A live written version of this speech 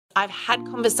I've had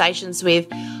conversations with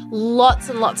lots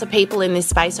and lots of people in this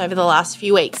space over the last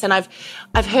few weeks, and I've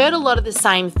heard a lot of the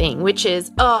same thing, which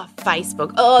is, oh,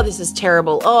 Facebook, oh, this is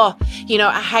terrible. Oh,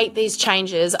 I hate these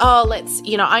changes. Oh,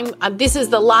 this is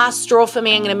the last straw for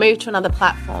me. I'm going to move to another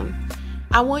platform.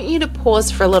 I want you to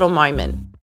pause for a little moment.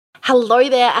 Hello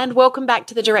there, and welcome back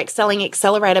to the Direct Selling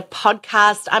Accelerator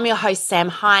podcast. I'm your host, Sam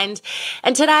Hind,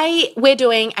 and today we're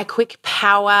doing a quick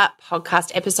power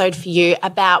podcast episode for you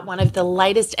about one of the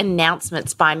latest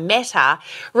announcements by Meta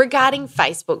regarding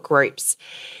Facebook groups.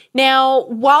 Now,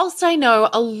 whilst I know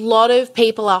a lot of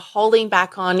people are holding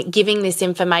back on giving this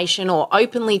information or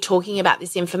openly talking about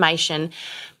this information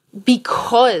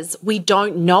because we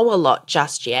don't know a lot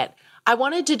just yet, I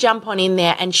wanted to jump on in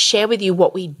there and share with you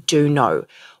what we do know.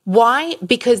 Why?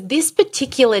 Because this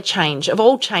particular change, of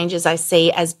all changes, I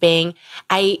see as being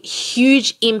a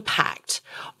huge impact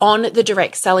on the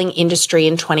direct selling industry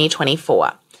in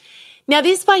 2024. Now,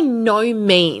 this by no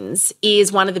means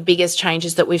is one of the biggest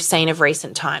changes that we've seen of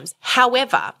recent times.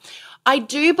 However, I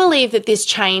do believe that this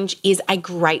change is a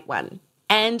great one.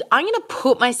 And I'm going to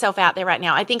put myself out there right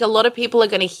now. I think a lot of people are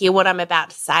going to hear what I'm about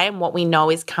to say and what we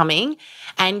know is coming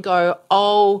and go,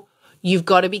 oh, you've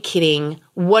got to be kidding.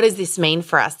 What does this mean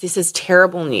for us? This is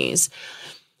terrible news.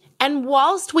 And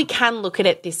whilst we can look at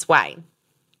it this way,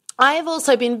 I have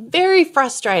also been very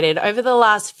frustrated over the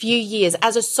last few years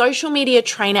as a social media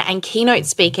trainer and keynote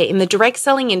speaker in the direct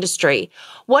selling industry,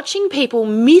 watching people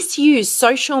misuse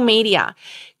social media,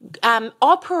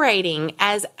 operating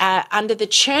as under the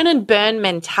churn and burn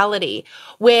mentality,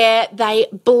 where they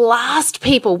blast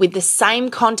people with the same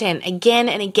content again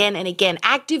and again and again,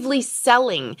 actively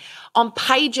selling on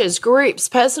pages, groups,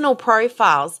 personal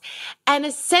profiles, and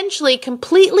essentially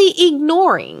completely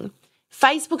ignoring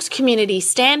Facebook's community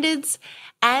standards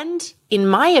and, in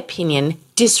my opinion,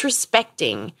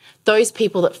 disrespecting those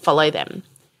people that follow them.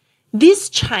 This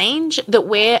change that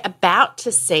we're about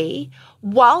to see,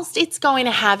 whilst it's going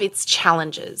to have its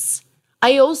challenges,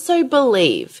 I also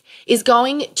believe is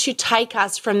going to take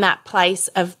us from that place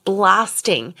of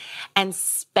blasting and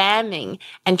spamming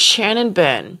and churn and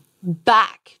burn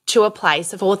back to a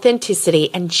place of authenticity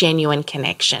and genuine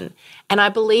connection. And I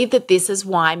believe that this is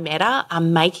why Meta are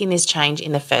making this change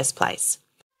in the first place.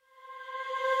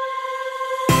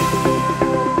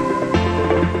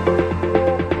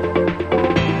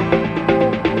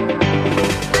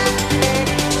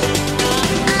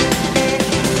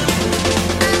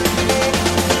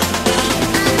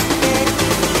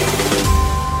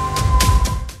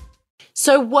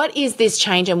 So what is this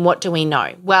change and what do we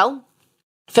know? Well,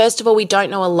 first of all, we don't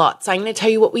know a lot. So I'm going to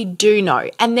tell you what we do know.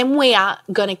 And then we are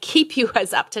going to keep you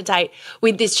as up to date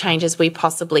with this change as we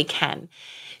possibly can.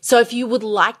 So if you would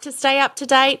like to stay up to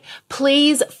date,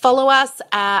 please follow us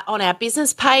on our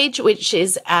business page, which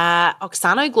is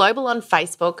Oxano Global on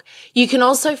Facebook. You can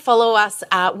also follow us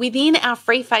within our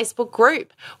free Facebook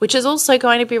group, which is also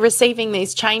going to be receiving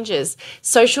these changes,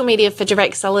 Social Media for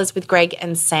Direct Sellers with Greg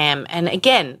and Sam. And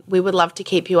again, we would love to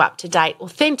keep you up to date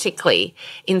authentically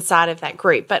inside of that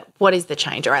group. But what is the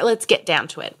change? All right, let's get down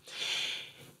to it.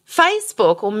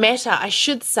 Facebook, or Meta, I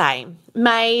should say,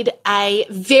 made a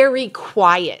very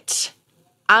quiet,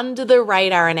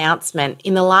 under-the-radar announcement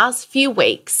in the last few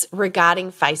weeks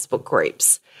regarding Facebook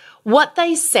groups. What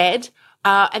they said,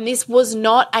 and this was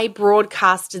not a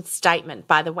broadcasted statement,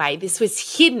 by the way, this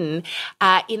was hidden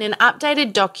in an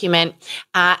updated document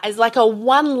as like a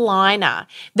one-liner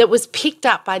that was picked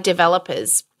up by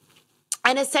developers.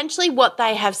 And essentially what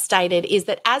they have stated is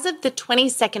that as of the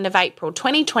 22nd of April,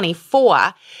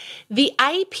 2024, the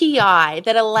API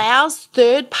that allows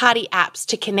third-party apps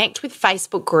to connect with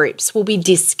Facebook groups will be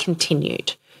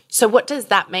discontinued. So what does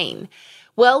that mean?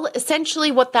 Well,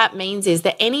 essentially what that means is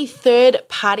that any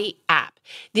third-party app,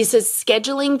 this is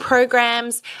scheduling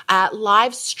programs,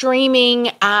 live streaming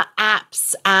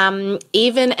apps,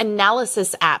 even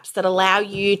analysis apps that allow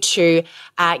you to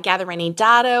gather any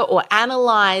data or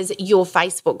analyze your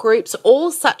Facebook groups, all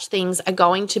such things are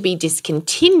going to be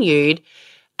discontinued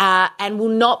and will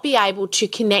not be able to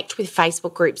connect with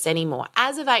Facebook groups anymore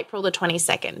as of April the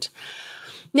 22nd.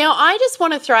 Now, I just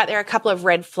want to throw out there a couple of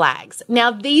red flags.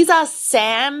 Now, these are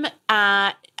Sam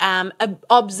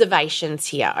observations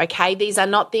here, okay? These are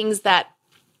not things that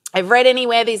I've read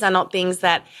anywhere. These are not things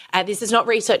that, this is not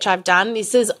research I've done.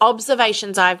 This is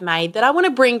observations I've made that I want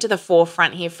to bring to the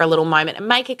forefront here for a little moment and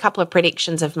make a couple of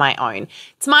predictions of my own.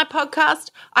 It's my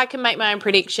podcast. I can make my own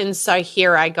predictions. So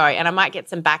here I go. And I might get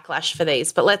some backlash for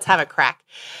these, but let's have a crack.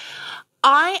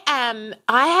 I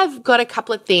have got a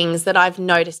couple of things that I've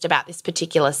noticed about this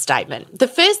particular statement. The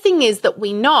first thing is that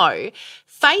we know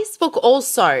Facebook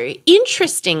also,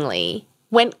 interestingly,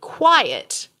 went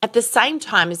quiet at the same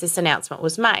time as this announcement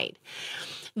was made.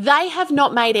 They have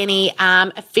not made any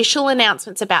official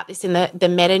announcements about this in the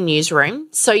Meta newsroom,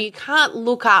 so you can't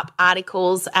look up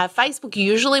articles. Facebook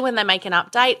usually, when they make an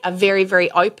update, are very, very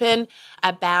open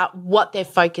about what their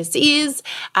focus is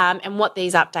and what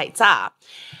these updates are.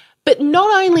 But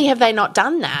not only have they not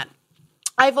done that,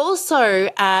 I've also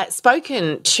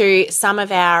spoken to some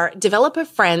of our developer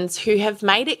friends who have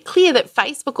made it clear that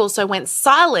Facebook also went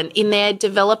silent in their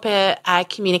developer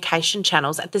communication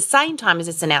channels at the same time as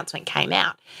this announcement came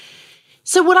out.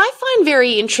 So what I find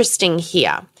very interesting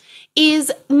here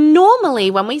is normally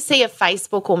when we see a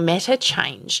Facebook or Meta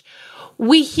change,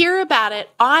 we hear about it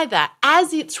either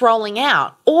as it's rolling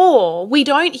out or we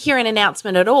don't hear an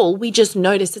announcement at all. We just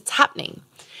notice it's happening.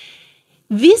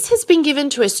 This has been given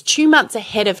to us 2 months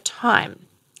ahead of time.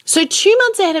 So 2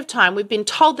 months ahead of time, we've been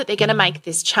told that they're going to make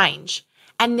this change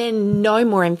and then no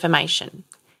more information.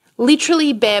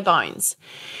 Literally bare bones.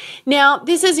 Now,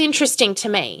 this is interesting to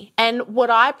me. And what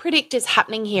I predict is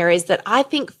happening here is that I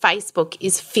think Facebook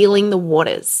is feeling the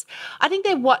waters. I think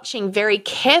they're watching very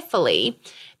carefully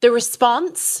the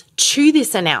response to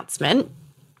this announcement,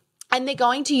 and they're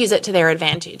going to use it to their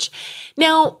advantage.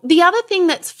 Now, the other thing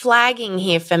that's flagging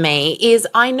here for me is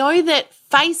I know that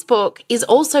Facebook is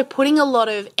also putting a lot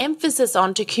of emphasis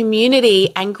onto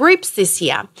community and groups this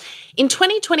year. In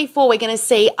 2024, we're going to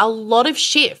see a lot of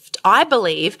shift, I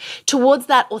believe, towards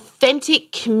that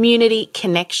authentic community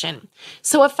connection.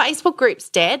 So are Facebook groups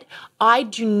dead? I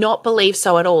do not believe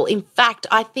so at all. In fact,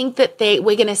 I think that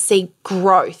we're going to see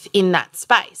growth in that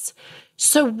space.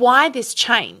 So why this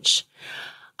change?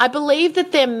 I believe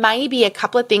that there may be a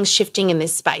couple of things shifting in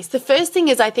this space. The first thing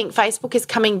is I think Facebook is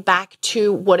coming back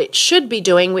to what it should be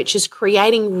doing, which is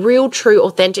creating real, true,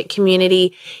 authentic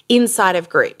community inside of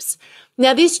groups.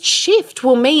 Now, this shift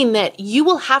will mean that you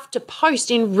will have to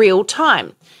post in real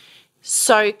time.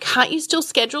 So can't you still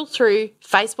schedule through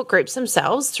Facebook groups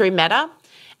themselves, through Meta?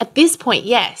 At this point,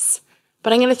 yes.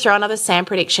 But I'm going to throw another SAM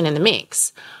prediction in the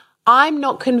mix. I'm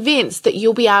not convinced that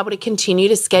you'll be able to continue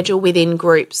to schedule within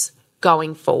groups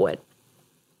going forward.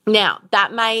 Now,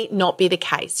 that may not be the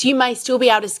case. You may still be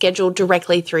able to schedule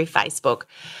directly through Facebook.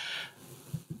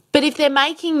 But if they're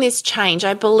making this change,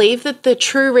 I believe that the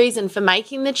true reason for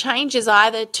making the change is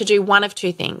either to do one of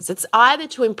two things. It's either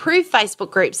to improve Facebook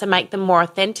groups and make them more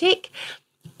authentic,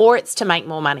 or it's to make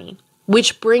more money,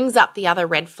 which brings up the other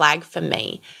red flag for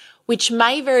me, which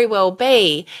may very well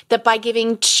be that by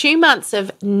giving 2 months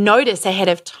of notice ahead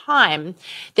of time,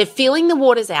 they're feeling the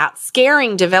waters out,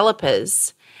 scaring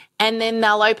developers, and then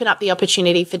they'll open up the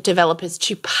opportunity for developers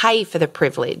to pay for the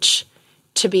privilege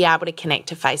to be able to connect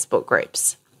to Facebook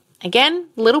groups. Again,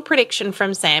 little prediction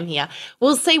from Sam here.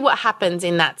 We'll see what happens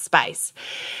in that space.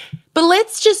 But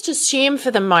let's just assume for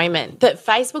the moment that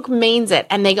Facebook means it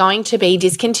and they're going to be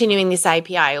discontinuing this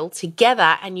API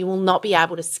altogether, and you will not be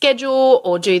able to schedule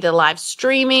or do the live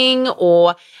streaming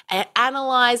or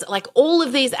analyze, like all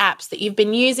of these apps that you've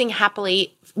been using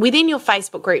happily within your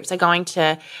Facebook groups are going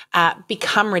to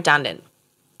become redundant.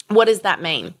 What does that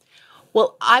mean?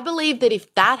 Well, I believe that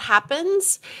if that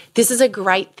happens, this is a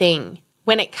great thing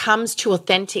when it comes to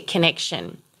authentic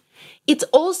connection. It's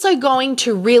also going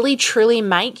to really, truly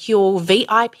make your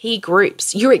VIP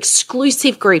groups, your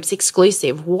exclusive groups,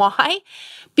 exclusive. Why?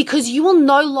 Because you will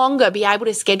no longer be able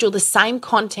to schedule the same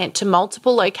content to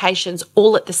multiple locations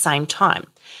all at the same time.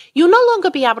 You'll no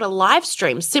longer be able to live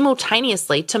stream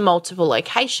simultaneously to multiple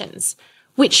locations,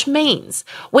 which means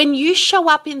when you show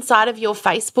up inside of your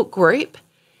Facebook group,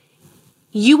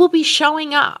 you will be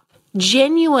showing up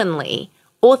genuinely,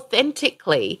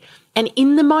 authentically, and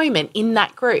in the moment in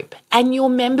that group, and your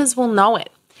members will know it.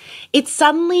 It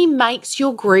suddenly makes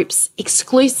your groups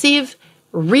exclusive,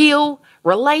 real,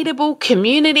 relatable,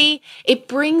 community. It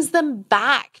brings them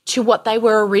back to what they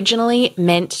were originally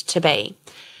meant to be.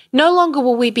 No longer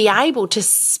will we be able to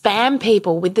spam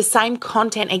people with the same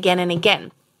content again and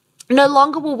again. No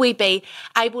longer will we be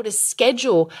able to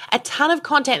schedule a ton of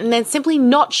content and then simply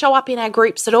not show up in our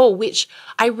groups at all, which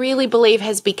I really believe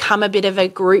has become a bit of a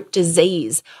group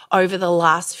disease over the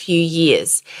last few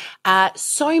years.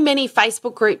 So many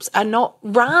Facebook groups are not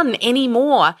run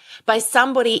anymore by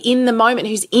somebody in the moment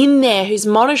who's in there, who's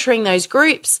monitoring those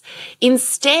groups.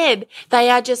 Instead, they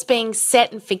are just being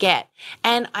set and forget.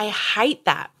 And I hate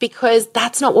that because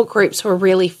that's not what groups were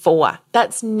really for.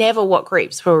 That's never what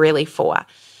groups were really for.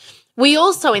 We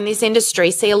also in this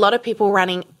industry see a lot of people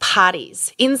running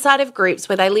parties inside of groups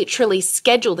where they literally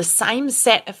schedule the same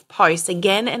set of posts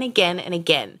again and again and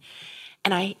again.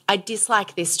 And I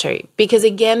dislike this too, because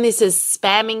again, this is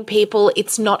spamming people.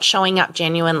 It's not showing up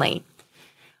genuinely.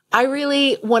 I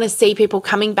really want to see people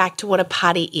coming back to what a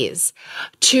party is,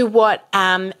 to what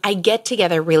a get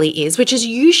together really is, which is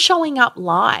you showing up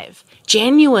live,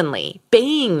 genuinely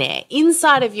being there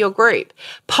inside of your group,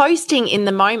 posting in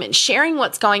the moment, sharing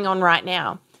what's going on right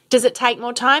now. Does it take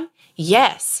more time?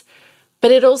 Yes.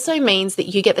 But it also means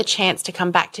that you get the chance to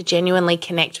come back to genuinely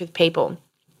connect with people.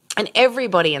 And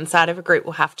everybody inside of a group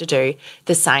will have to do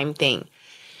the same thing.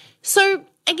 So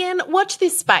again, watch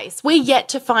this space. We're yet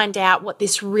to find out what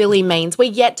this really means.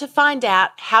 We're yet to find out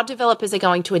how developers are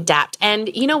going to adapt.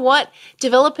 And you know what?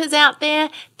 Developers out there,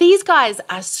 these guys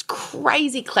are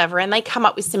crazy clever and they come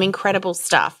up with some incredible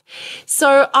stuff.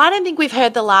 So I don't think we've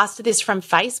heard the last of this from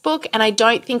Facebook, and I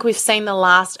don't think we've seen the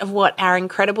last of what our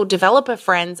incredible developer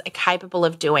friends are capable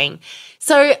of doing.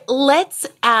 So let's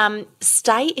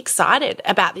stay excited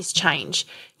about this change.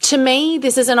 To me,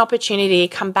 this is an opportunity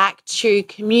to come back to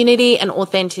community and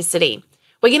authenticity.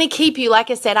 We're going to keep you, like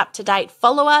I said, up to date.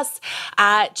 Follow us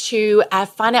to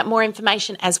find out more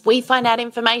information as we find out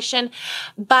information.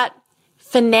 But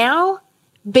for now,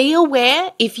 be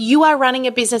aware if you are running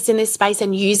a business in this space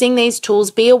and using these tools,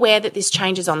 be aware that this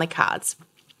change is on the cards.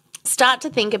 Start to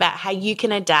think about how you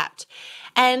can adapt.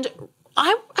 And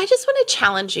I just want to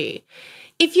challenge you.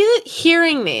 If you're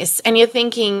hearing this and you're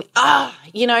thinking,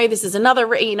 this is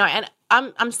another, and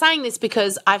I'm saying this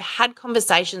because I've had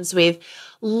conversations with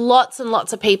lots and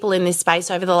lots of people in this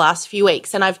space over the last few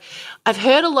weeks, and I've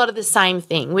heard a lot of the same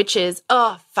thing, which is,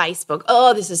 Facebook,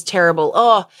 this is terrible.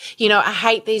 I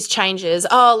hate these changes.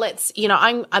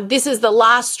 This is the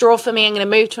last straw for me. I'm going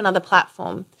to move to another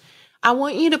platform. I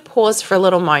want you to pause for a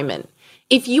little moment.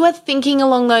 If you are thinking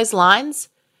along those lines,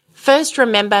 first,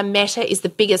 remember Meta is the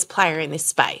biggest player in this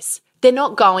space. They're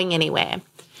not going anywhere.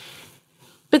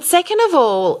 But second of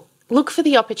all, look for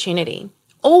the opportunity.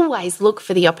 Always look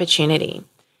for the opportunity.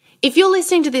 If you're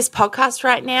listening to this podcast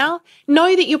right now,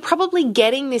 know that you're probably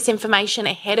getting this information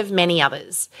ahead of many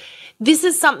others. This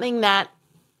is something that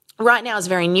right now is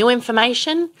very new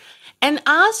information. And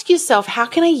ask yourself, how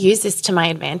can I use this to my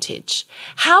advantage?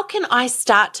 How can I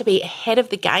start to be ahead of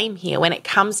the game here when it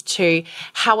comes to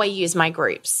how I use my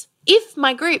groups? If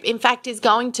my group, in fact, is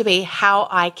going to be how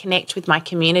I connect with my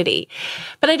community.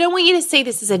 But I don't want you to see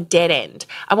this as a dead end.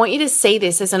 I want you to see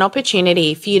this as an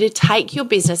opportunity for you to take your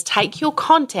business, take your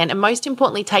content, and most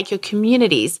importantly, take your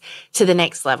communities to the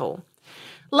next level.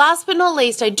 Last but not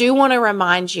least, I do want to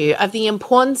remind you of the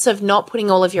importance of not putting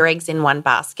all of your eggs in one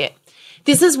basket.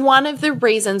 This is one of the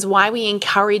reasons why we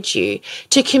encourage you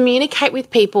to communicate with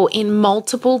people in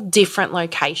multiple different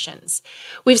locations.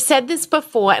 We've said this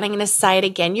before, and I'm going to say it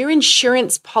again. Your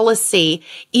insurance policy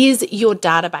is your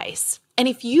database. And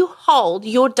if you hold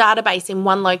your database in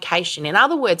one location, in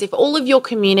other words, if all of your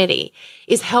community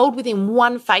is held within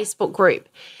one Facebook group,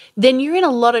 then you're in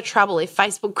a lot of trouble if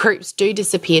Facebook groups do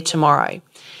disappear tomorrow.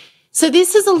 So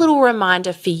this is a little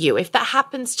reminder for you, if that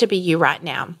happens to be you right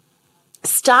now.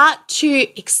 Start to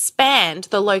expand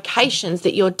the locations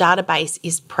that your database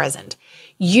is present.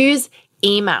 Use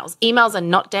emails. Emails are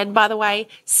not dead, by the way,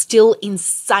 still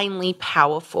insanely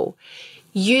powerful.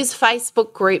 Use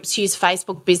Facebook groups, use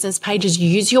Facebook business pages,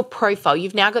 use your profile.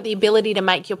 You've now got the ability to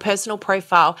make your personal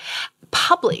profile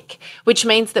public, which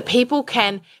means that people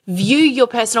can view your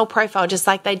personal profile just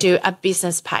like they do a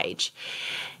business page.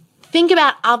 Think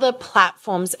about other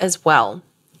platforms as well.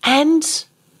 And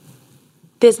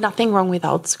there's nothing wrong with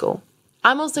old school.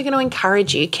 I'm also going to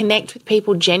encourage you, connect with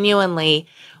people genuinely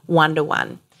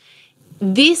one-to-one.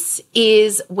 This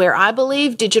is where I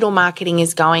believe digital marketing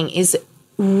is going, is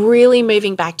really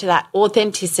moving back to that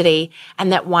authenticity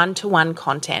and that one-to-one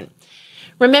content.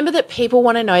 Remember that people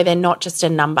want to know they're not just a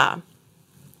number.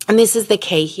 And this is the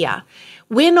key here.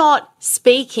 We're not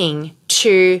speaking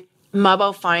to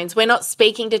mobile phones. We're not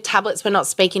speaking to tablets. We're not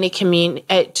speaking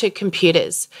to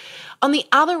computers. On the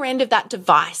other end of that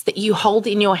device that you hold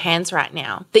in your hands right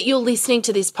now, that you're listening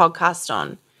to this podcast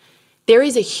on, there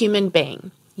is a human being.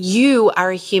 You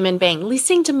are a human being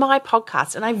listening to my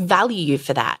podcast, and I value you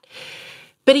for that.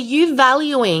 But are you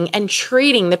valuing and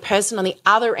treating the person on the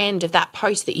other end of that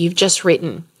post that you've just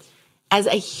written as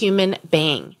a human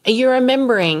being? Are you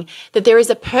remembering that there is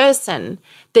a person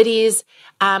that is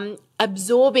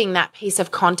absorbing that piece of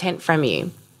content from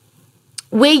you?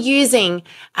 We're using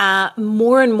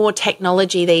more and more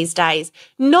technology these days,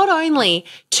 not only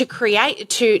to create,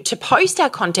 to post our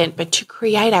content, but to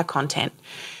create our content.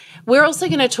 We're also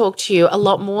going to talk to you a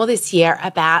lot more this year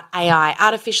about AI,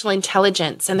 artificial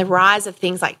intelligence, and the rise of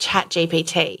things like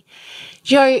ChatGPT.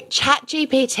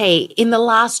 ChatGPT in the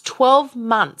last 12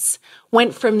 months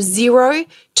went from 0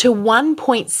 to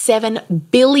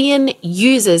 1.7 billion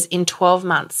users in 12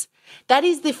 months. That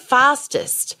is the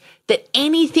fastest that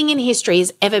anything in history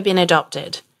has ever been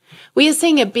adopted. We are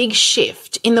seeing a big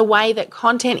shift in the way that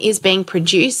content is being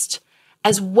produced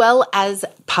as well as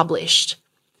published.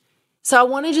 So I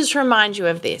want to just remind you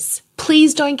of this.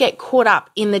 Please don't get caught up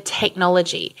in the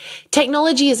technology.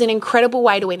 Technology is an incredible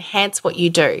way to enhance what you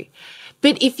do.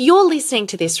 But if you're listening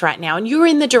to this right now and you're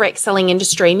in the direct selling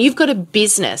industry and you've got a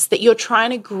business that you're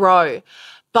trying to grow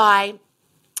by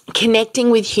connecting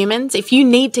with humans, if you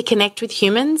need to connect with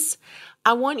humans,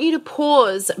 I want you to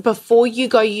pause before you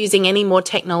go using any more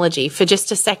technology for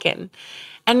just a second.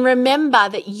 And remember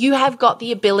that you have got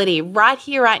the ability right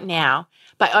here, right now,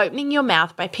 by opening your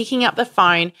mouth, by picking up the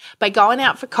phone, by going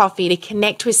out for coffee to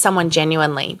connect with someone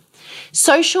genuinely.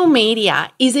 Social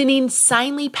media is an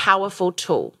insanely powerful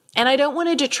tool. And I don't want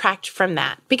to detract from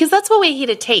that because that's what we're here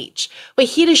to teach. We're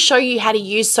here to show you how to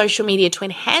use social media to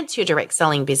enhance your direct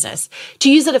selling business,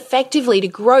 to use it effectively to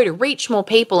grow, to reach more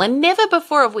people. And never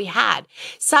before have we had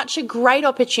such a great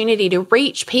opportunity to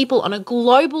reach people on a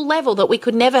global level that we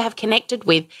could never have connected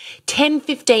with 10,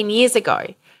 15 years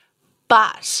ago.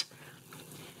 But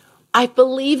I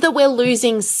believe that we're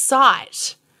losing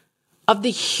sight of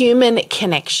the human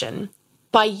connection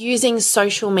by using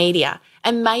social media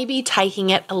and maybe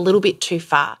taking it a little bit too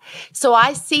far. So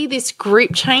I see this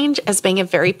group change as being a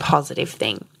very positive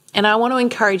thing. And I want to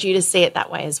encourage you to see it that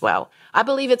way as well. I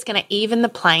believe it's going to even the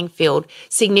playing field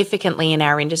significantly in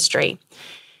our industry.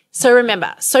 So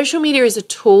remember, social media is a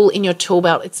tool in your tool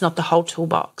belt. It's not the whole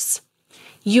toolbox.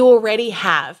 You already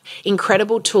have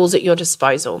incredible tools at your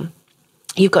disposal.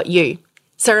 You've got you.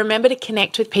 So remember to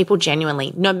connect with people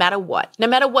genuinely, no matter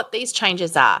what these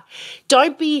changes are.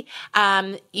 Don't be,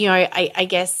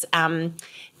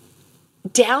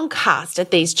 downcast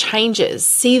at these changes.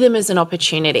 See them as an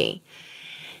opportunity.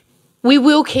 We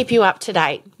will keep you up to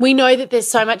date. We know that there's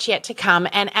so much yet to come.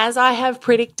 And as I have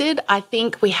predicted, I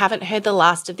think we haven't heard the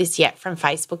last of this yet from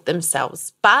Facebook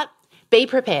themselves. But be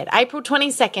prepared. April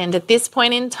 22nd, at this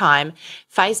point in time,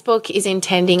 Facebook is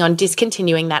intending on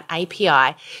discontinuing that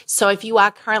API. So if you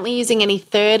are currently using any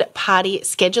third-party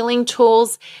scheduling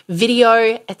tools,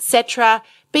 video, etc.,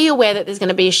 be aware that there's going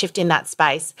to be a shift in that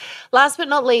space. Last but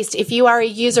not least, if you are a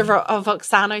user of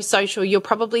Voxano Social, you're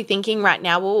probably thinking right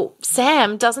now, well,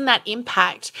 Sam, doesn't that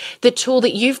impact the tool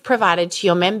that you've provided to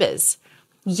your members?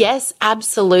 Yes,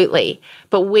 absolutely.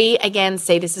 But we, again,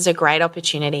 see this as a great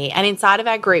opportunity. And inside of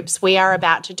our groups, we are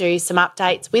about to do some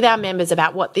updates with our members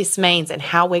about what this means and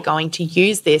how we're going to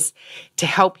use this to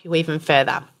help you even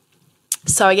further.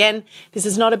 So again, this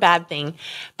is not a bad thing,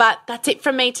 but that's it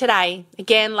from me today.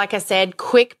 Again, like I said,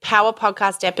 quick power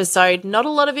podcast episode, not a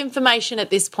lot of information at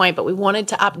this point, but we wanted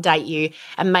to update you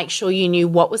and make sure you knew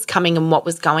what was coming and what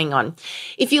was going on.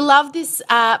 If you love this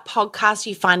podcast,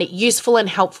 you find it useful and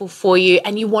helpful for you,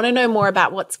 and you want to know more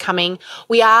about what's coming,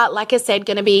 we are, like I said,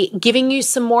 going to be giving you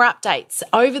some more updates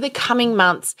over the coming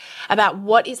months about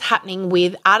what is happening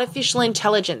with artificial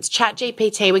intelligence,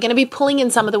 ChatGPT. We're going to be pulling in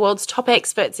some of the world's top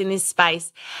experts in this space,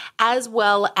 as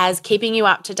well as keeping you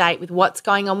up to date with what's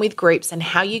going on with groups and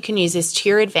how you can use this to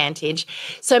your advantage.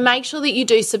 So make sure that you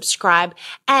do subscribe.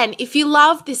 And if you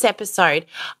love this episode,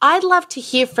 I'd love to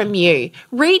hear from you.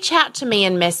 Reach out to me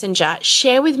in Messenger.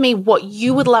 Share with me what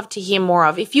you would love to hear more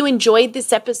of. If you enjoyed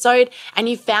this episode and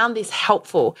you found this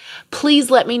helpful, please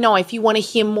let me know if you want to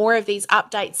hear more of these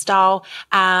update style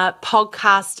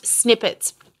podcast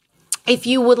snippets. If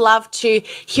you would love to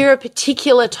hear a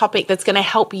particular topic that's going to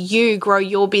help you grow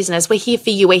your business, we're here for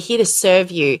you. We're here to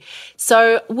serve you.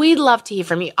 So we'd love to hear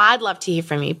from you. I'd love to hear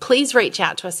from you. Please reach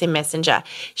out to us in Messenger.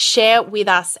 Share with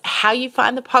us how you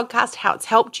find the podcast, how it's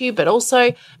helped you, but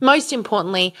also, most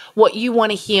importantly, what you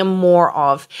want to hear more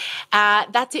of.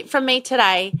 That's it from me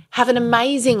today. Have an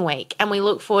amazing week, and we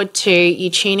look forward to you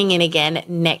tuning in again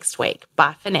next week.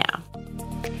 Bye for now.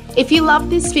 If you love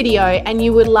this video and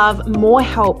you would love more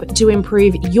help to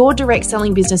improve your direct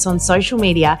selling business on social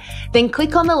media, then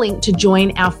click on the link to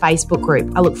join our Facebook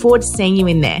group. I look forward to seeing you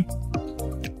in there.